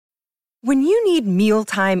When you need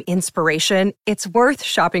mealtime inspiration, it's worth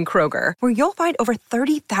shopping Kroger, where you'll find over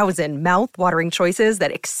 30,000 mouth-watering choices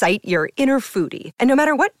that excite your inner foodie. And no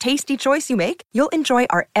matter what tasty choice you make, you'll enjoy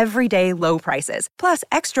our everyday low prices, plus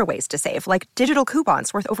extra ways to save, like digital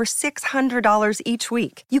coupons worth over $600 each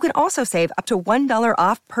week. You can also save up to $1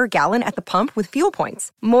 off per gallon at the pump with fuel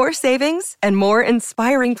points. More savings and more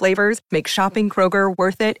inspiring flavors make shopping Kroger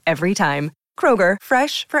worth it every time. Kroger,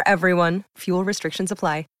 fresh for everyone. Fuel restrictions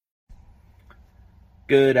apply.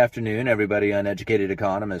 Good afternoon, everybody. Uneducated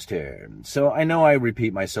Economist here. So I know I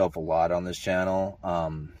repeat myself a lot on this channel.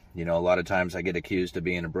 A lot of times I get accused of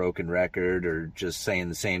being a broken record or just saying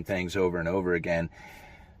the same things over and over again.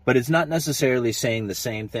 But it's not necessarily saying the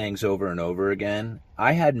same things over and over again.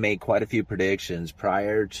 I had made quite a few predictions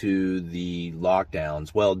prior to the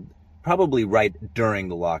lockdowns. Well, probably right during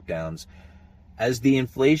the lockdowns. As the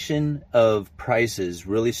inflation of prices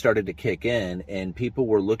really started to kick in and people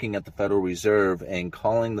were looking at the Federal Reserve and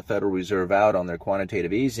calling the Federal Reserve out on their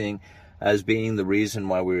quantitative easing as being the reason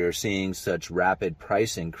why we are seeing such rapid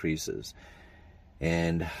price increases.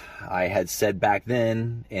 And I had said back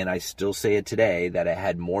then, and I still say it today, that it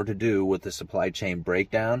had more to do with the supply chain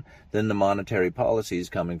breakdown than the monetary policies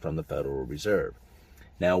coming from the Federal Reserve.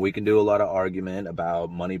 Now, we can do a lot of argument about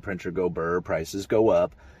money printer go burr, prices go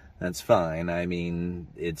up. That's fine. I mean,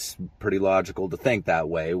 it's pretty logical to think that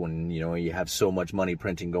way when, you have so much money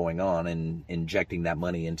printing going on and injecting that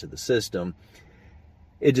money into the system.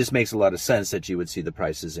 It just makes a lot of sense that you would see the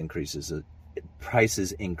prices increasing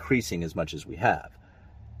as much as we have.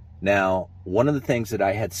 Now, one of the things that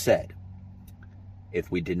I had said,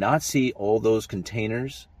 if we did not see all those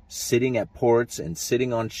containers sitting at ports and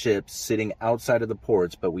sitting on ships, sitting outside of the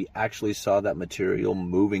ports, but we actually saw that material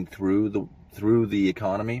moving through the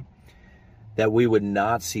economy, that we would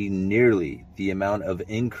not see nearly the amount of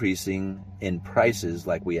increasing in prices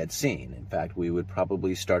like we had seen. In fact, we would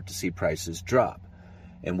probably start to see prices drop.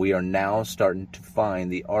 And we are now starting to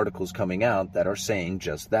find the articles coming out that are saying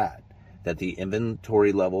just that the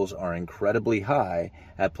inventory levels are incredibly high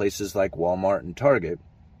at places like Walmart and Target,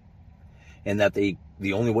 and that the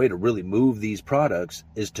only way to really move these products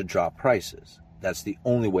is to drop prices. That's the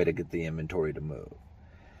only way to get the inventory to move.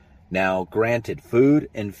 Now, granted, food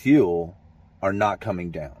and fuel are not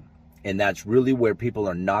coming down. And that's really where people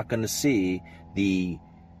are not going to see the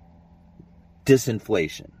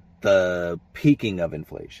disinflation, the peaking of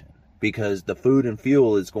inflation, because the food and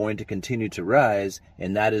fuel is going to continue to rise,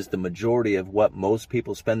 and that is the majority of what most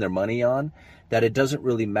people spend their money on, that it doesn't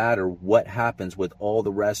really matter what happens with all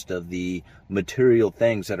the rest of the material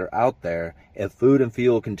things that are out there. If food and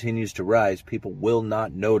fuel continues to rise, people will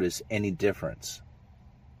not notice any difference,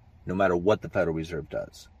 no matter what the Federal Reserve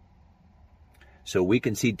does. So we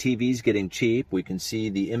can see TVs getting cheap. We can see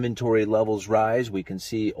the inventory levels rise. We can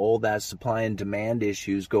see all that supply and demand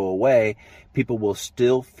issues go away. People will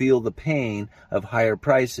still feel the pain of higher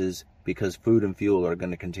prices because food and fuel are going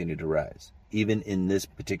to continue to rise, even in this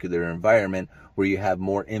particular environment where you have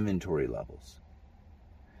more inventory levels.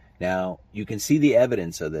 Now, you can see the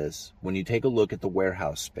evidence of this when you take a look at the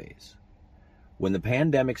warehouse space. When the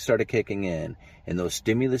pandemic started kicking in and those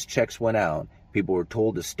stimulus checks went out, people were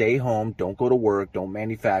told to stay home, don't go to work, don't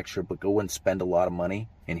manufacture, but go and spend a lot of money,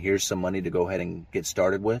 and here's some money to go ahead and get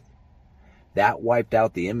started with. That wiped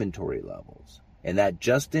out the inventory levels. And that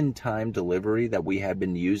just-in-time delivery that we had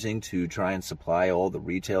been using to try and supply all the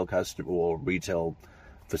retail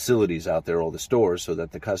facilities out there, all the stores, so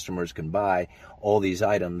that the customers can buy all these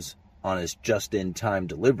items on its just-in-time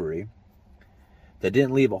delivery, that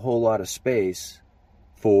didn't leave a whole lot of space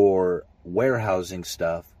for warehousing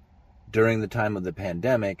stuff during the time of the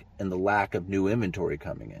pandemic and the lack of new inventory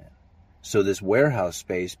coming in. So this warehouse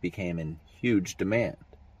space became in huge demand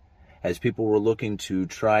as people were looking to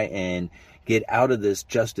try and get out of this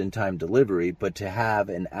just-in-time delivery, but to have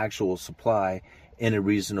an actual supply in a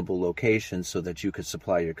reasonable location so that you could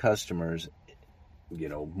supply your customers,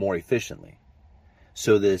 more efficiently.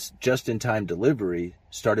 So this just-in-time delivery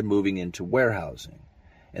started moving into warehousing,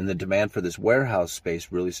 and the demand for this warehouse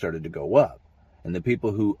space really started to go up. And the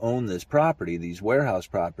people who own this property, these warehouse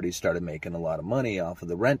properties, started making a lot of money off of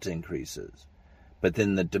the rent increases. But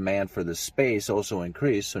then the demand for the space also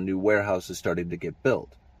increased, so new warehouses started to get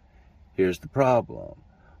built. Here's the problem.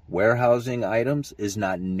 Warehousing items is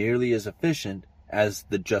not nearly as efficient as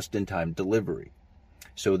the just-in-time delivery.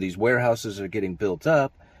 So these warehouses are getting built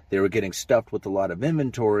up, they were getting stuffed with a lot of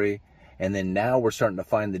inventory, and then now we're starting to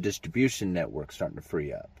find the distribution network starting to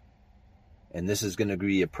free up. And this is going to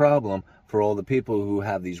be a problem for all the people who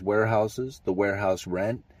have these warehouses, the warehouse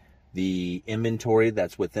rent, the inventory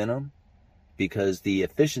that's within them, because the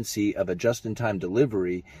efficiency of a just-in-time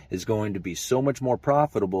delivery is going to be so much more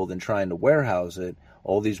profitable than trying to warehouse it.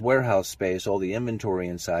 All these warehouse space, all the inventory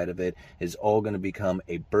inside of it is all going to become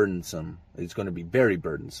it's going to be very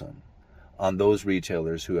burdensome on those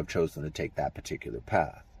retailers who have chosen to take that particular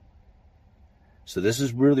path. So this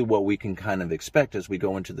is really what we can kind of expect as we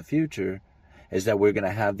go into the future, is that we're going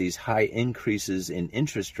to have these high increases in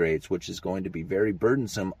interest rates, which is going to be very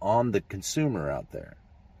burdensome on the consumer out there.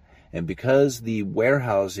 And because the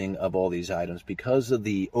warehousing of all these items, because of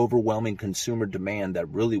the overwhelming consumer demand that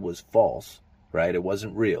really was false, right? It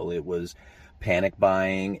wasn't real. It was panic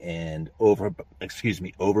buying and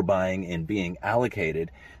overbuying and being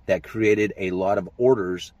allocated, that created a lot of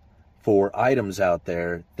orders for items out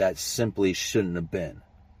there that simply shouldn't have been.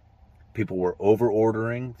 People were over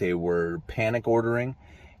ordering, they were panic ordering,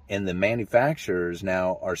 and the manufacturers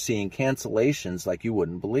now are seeing cancellations like you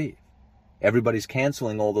wouldn't believe. Everybody's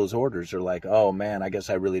canceling all those orders. They're like, oh man, I guess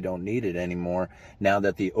I really don't need it anymore now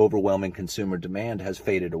that the overwhelming consumer demand has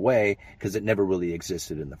faded away, because it never really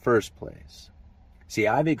existed in the first place. See,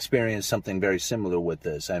 I've experienced something very similar with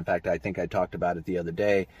this. In fact, I think I talked about it the other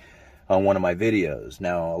day on one of my videos.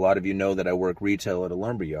 Now, a lot of you know that I work retail at a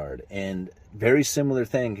lumberyard, and very similar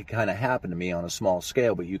thing could kind of happen to me on a small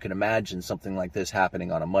scale, but you can imagine something like this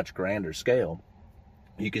happening on a much grander scale.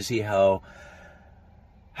 You can see how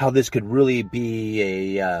this could really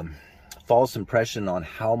be a false impression on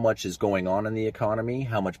how much is going on in the economy,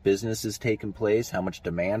 how much business is taking place, how much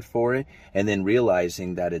demand for it, and then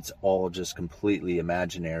realizing that it's all just completely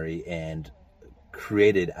imaginary and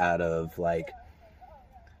created out of like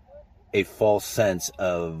a false sense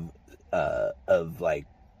of like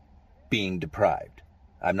being deprived.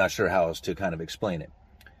 I'm not sure how else to kind of explain it.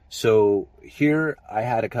 So here I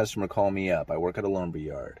had a customer call me up. I work at a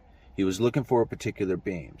lumberyard. He was looking for particular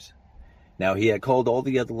beams. Now, he had called all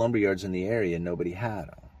the other lumberyards in the area and nobody had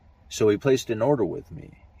them. So he placed an order with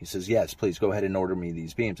me. He says, yes, please go ahead and order me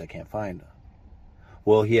these beams. I can't find them.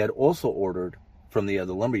 Well, he had also ordered from the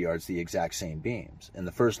other lumberyards the exact same beams. And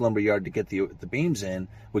the first lumberyard to get the beams in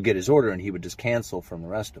would get his order, and he would just cancel from the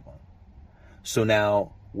rest of them. So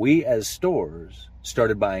now we as stores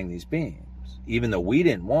started buying these beams. Even though we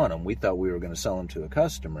didn't want them, we thought we were going to sell them to a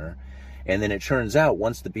customer. And then it turns out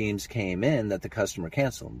once the beams came in that the customer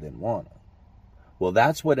canceled them, didn't want them. Well,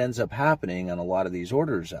 that's what ends up happening on a lot of these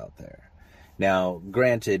orders out there. Now,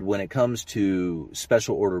 granted, when it comes to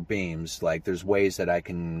special order beams, like there's ways that I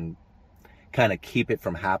can kind of keep it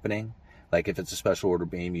from happening. Like if it's a special order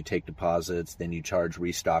beam, you take deposits, then you charge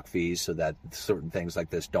restock fees so that certain things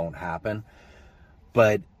like this don't happen.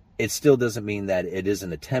 But it still doesn't mean that it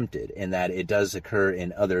isn't attempted, and that it does occur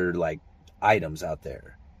in other like items out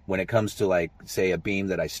there. When it comes to like, say, a beam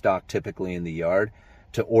that I stock typically in the yard,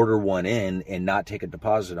 to order one in and not take a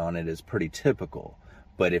deposit on it is pretty typical.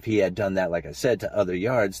 But if he had done that, like I said, to other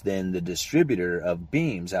yards, then the distributor of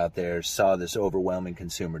beams out there saw this overwhelming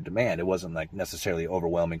consumer demand. It wasn't like necessarily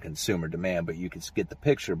overwhelming consumer demand, but you could get the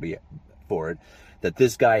picture for it, that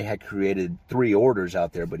this guy had created 3 orders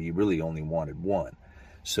out there, but he really only wanted 1.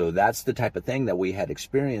 So that's the type of thing that we had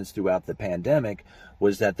experienced throughout the pandemic,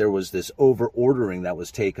 was that there was this over-ordering that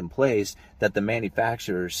was taking place that the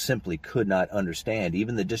manufacturers simply could not understand.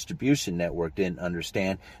 Even the distribution network didn't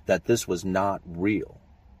understand that this was not real.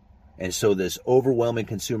 And so this overwhelming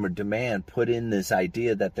consumer demand put in this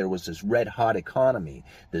idea that there was this red-hot economy,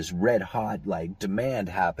 this red-hot like demand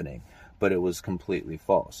happening, but it was completely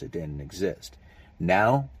false. It didn't exist.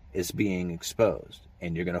 Now it's being exposed.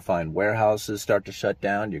 And you're going to find warehouses start to shut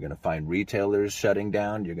down. You're going to find retailers shutting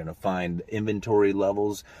down. You're going to find inventory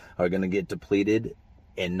levels are going to get depleted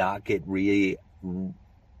and not get refilled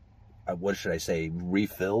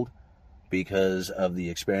because of the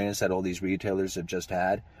experience that all these retailers have just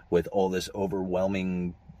had with all this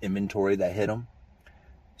overwhelming inventory that hit them.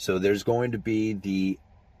 So there's going to be the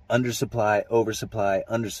undersupply, oversupply,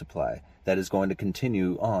 undersupply that is going to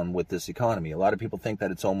continue on with this economy. A lot of people think that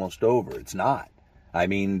it's almost over. It's not. I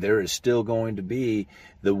mean, there is still going to be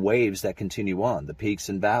the waves that continue on, the peaks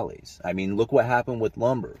and valleys. I mean, look what happened with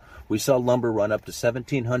lumber. We saw lumber run up to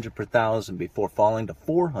 $1,700 per thousand before falling to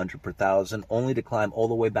 $400 per thousand, only to climb all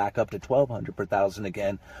the way back up to $1,200 per thousand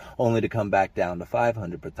again, only to come back down to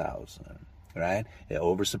 $500 per thousand. Right?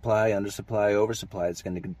 Oversupply, undersupply, oversupply. It's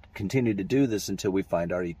going to continue to do this until we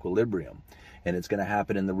find our equilibrium. And it's going to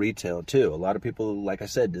happen in the retail too. A lot of people, like I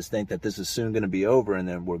said, just think that this is soon going to be over and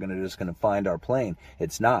then we're just going to find our plane.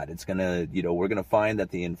 It's not. It's going to, we're going to find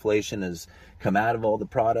that the inflation has come out of all the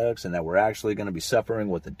products and that we're actually going to be suffering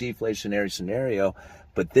with a deflationary scenario.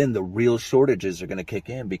 But then the real shortages are going to kick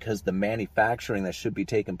in because the manufacturing that should be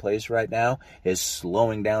taking place right now is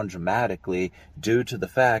slowing down dramatically due to the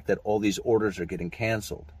fact that all these orders are getting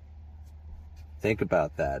canceled. Think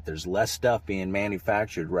about that. There's less stuff being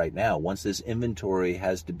manufactured right now. Once this inventory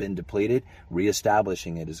has been depleted,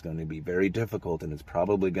 reestablishing it is going to be very difficult, and it's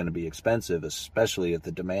probably going to be expensive, especially if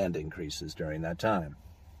the demand increases during that time.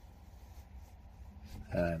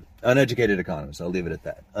 Uneducated economist. I'll leave it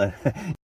at that.